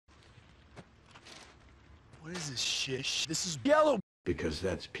What is this shit? This is yellow. Because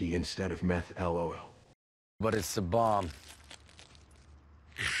that's P instead of meth, LOL. But it's a bomb.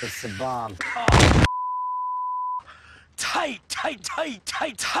 It's a bomb. Tight,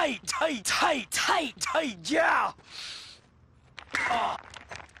 yeah!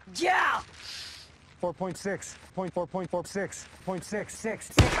 Yeah! 4.6, 4.46,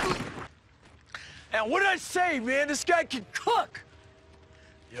 0.66. And what did I say, man? This guy can cook!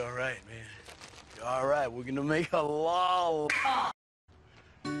 You're all right, man. You're all right. We're gonna make a law.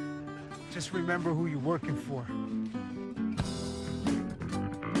 Just remember who you're working for.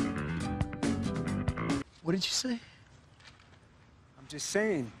 What did you say? I'm just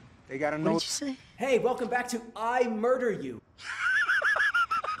saying, they gotta What know. did you say? Hey, welcome back to I Murder You.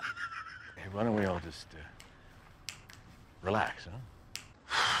 Hey, why don't we all just, relax, huh?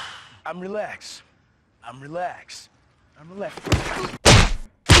 I'm relaxed. I'm relaxed.